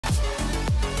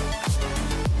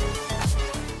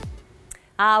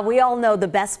We all know the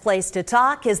best place to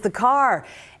talk is the car.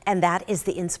 And that is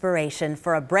the inspiration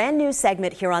for a brand new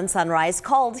segment here on Sunrise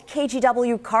called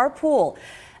KGW Carpool.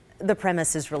 The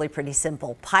premise is really pretty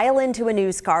simple. Pile into a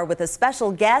news car with a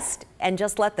special guest and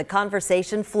just let the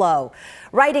conversation flow.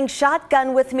 Riding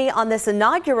shotgun with me on this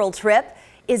inaugural trip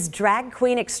is drag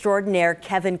queen extraordinaire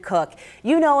Kevin Cook.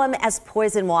 You know him as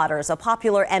Poison Waters, a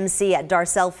popular MC at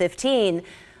Darcel 15.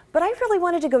 But I really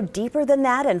wanted to go deeper than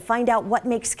that and find out what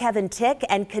makes Kevin tick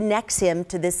and connects him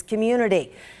to this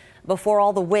community. Before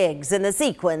all the wigs and the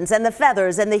sequins and the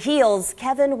feathers and the heels,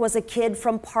 Kevin was a kid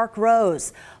from Park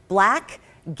Rose, black,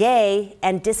 gay,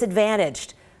 and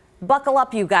disadvantaged. Buckle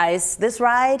up, you guys. This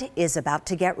ride is about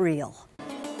to get real.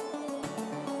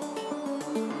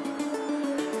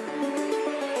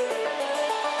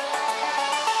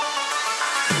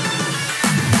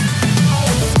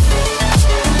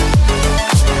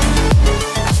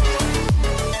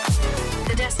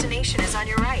 The destination is on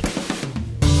your right.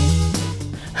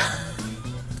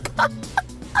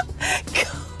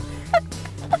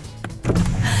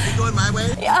 Going my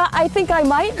way? Yeah, I think I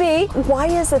might be. Why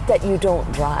is it that you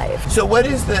don't drive? So what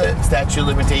is the statute of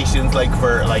limitations like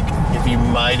for if you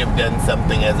might have done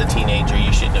something as a teenager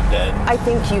you shouldn't have done? I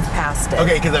think you've passed it.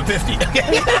 Okay, because I'm 50.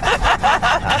 Okay.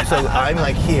 So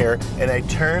I'm here and I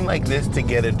turn like this to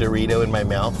get a Dorito in my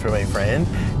mouth for my friend.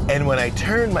 And when I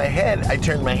turn my head, I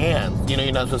turn my hands. You know,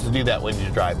 you're not supposed to do that when you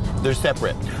drive. They're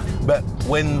separate. But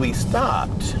when we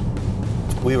stopped,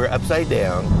 we were upside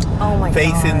down,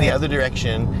 facing the other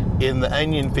direction in the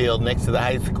onion field next to the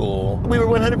high school. We were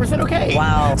 100% okay.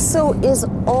 Wow. So is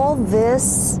all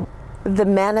this the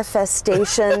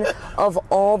manifestation of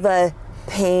all the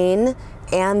pain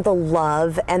and the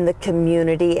love and the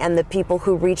community and the people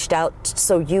who reached out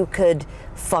so you could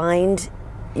find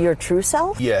your true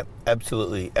self? Yeah,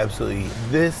 absolutely, absolutely.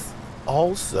 This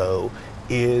also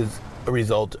is a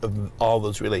result of all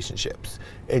those relationships.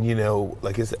 And you know,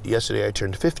 like I said, yesterday I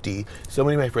turned 50. So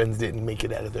many of my friends didn't make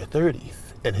it out of their 30s.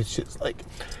 And it's just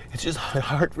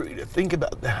hard for me to think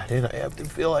about that. And I have to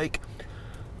feel like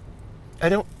I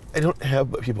don't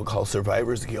have what people call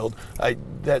survivor's guilt. I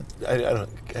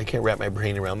can't wrap my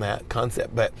brain around that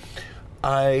concept, but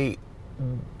I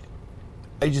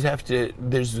just have to,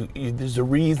 there's a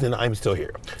reason I'm still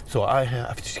here. So I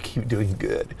have to keep doing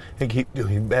good and keep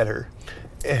doing better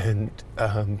and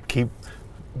keep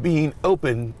being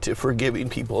open to forgiving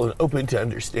people and open to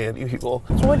understanding people.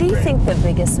 What do you think the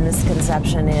biggest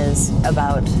misconception is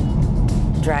about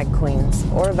drag queens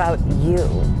or about you?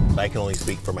 I can only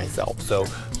speak for myself. So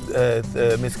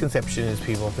the misconception is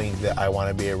people think that I want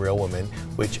to be a real woman,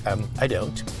 which I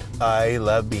don't. I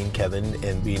love being Kevin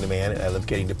and being a man. I love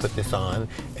getting to put this on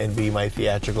and be my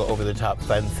theatrical, over-the-top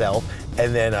fun self.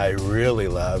 And then I really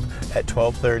love at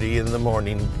 12:30 in the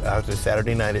morning after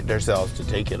Saturday night at Darcel's to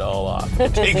take it all off,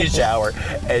 take a shower,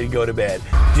 and go to bed.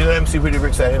 Do you know what I'm super duper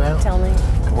excited about? Tell me.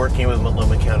 Working with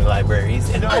Multnomah County Libraries,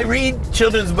 and I read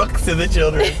children's books to the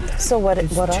children. So what are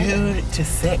 2 to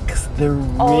 6. They're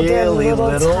they're really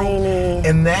little, tiny.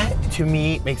 and that to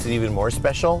me makes it even more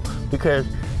special because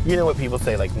you know what people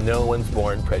say, like no one's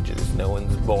born prejudiced, no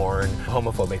one's born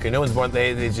homophobic, or no one's born,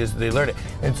 they learn it.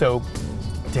 And so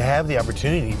to have the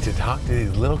opportunity to talk to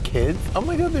these little kids, oh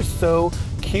my God, they're so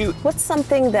cute. What's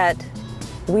something that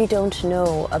we don't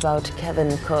know about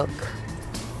Kevin Cook?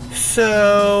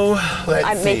 So,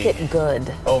 let's see. Make it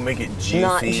good. Oh, make it juicy.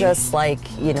 Not just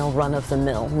run of the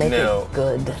mill. Make it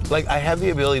good. Like I have the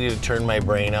ability to turn my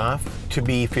brain off to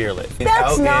be fearless.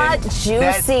 That's not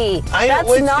juicy.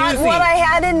 That's not juicy? what I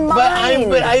had in mind.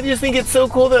 But I just think it's so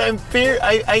cool that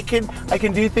I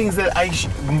can do things that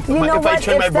if I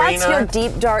turn my brain on. If that's your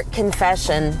deep dark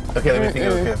confession. Okay, let me think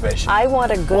of a confession. I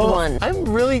want a good one. I'm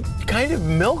really kind of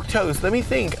milquetoast. Let me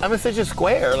think. I'm such a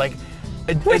square.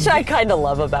 Which I kind of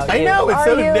love about you. I know, it's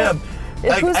so dumb.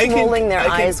 Who's rolling their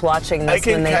eyes watching this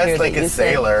when they hear that you I can cuss like a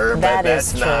sailor, but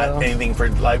that's not anything for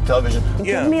live television.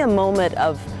 Give me a moment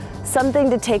of something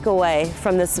to take away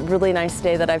from this really nice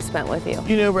day that I've spent with you.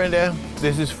 You know, Brenda,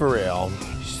 this is for real.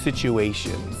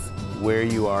 Situations where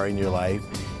you are in your life,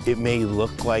 it may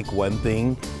look like one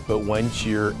thing, but once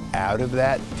you're out of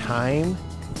that time,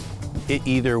 it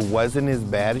either wasn't as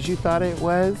bad as you thought it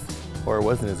was, or it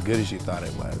wasn't as good as you thought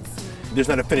it was. There's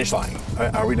not a finish line.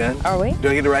 Are we done? Are we? Do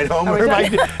I get to ride home? Or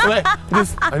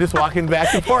I'm just walking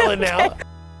back to Portland now.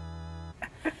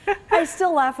 I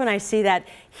still laugh when I see that.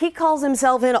 He calls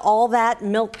himself in all that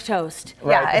milk toast.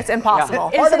 Right. Yeah, it's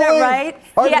impossible. Isn't it right?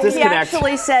 He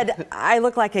actually said, I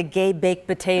look like a gay baked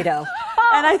potato.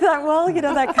 And I thought, well, you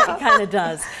know, that kind of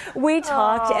does. We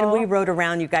talked and we rode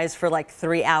around, you guys, for like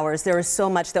 3 hours. There was so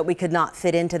much that we could not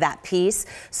fit into that piece.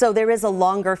 So there is a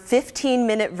longer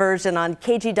 15-minute version on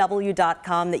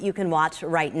KGW.com that you can watch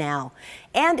right now.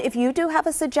 And if you do have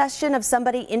a suggestion of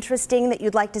somebody interesting that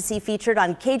you'd like to see featured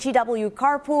on KGW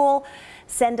Carpool,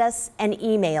 send us an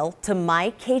email to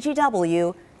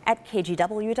mykgw@kgw.com.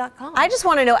 I just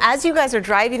want to know, as you guys are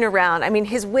driving around, I mean,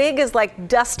 his wig is like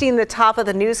dusting the top of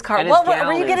the news car. And his gown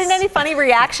Were you is- getting any funny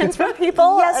reactions from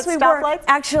people? Yes, at we were. stoplights?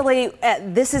 Actually,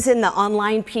 this is in the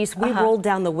online piece. We rolled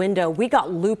down the window. We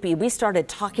got loopy. We started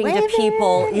talking to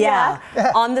people. Yeah.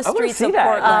 On the wanna streets see of that.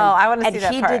 Portland. Oh, I wanna see that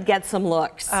And he part. did get some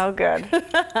looks. Oh, good.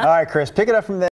 All right, Chris, pick it up from there.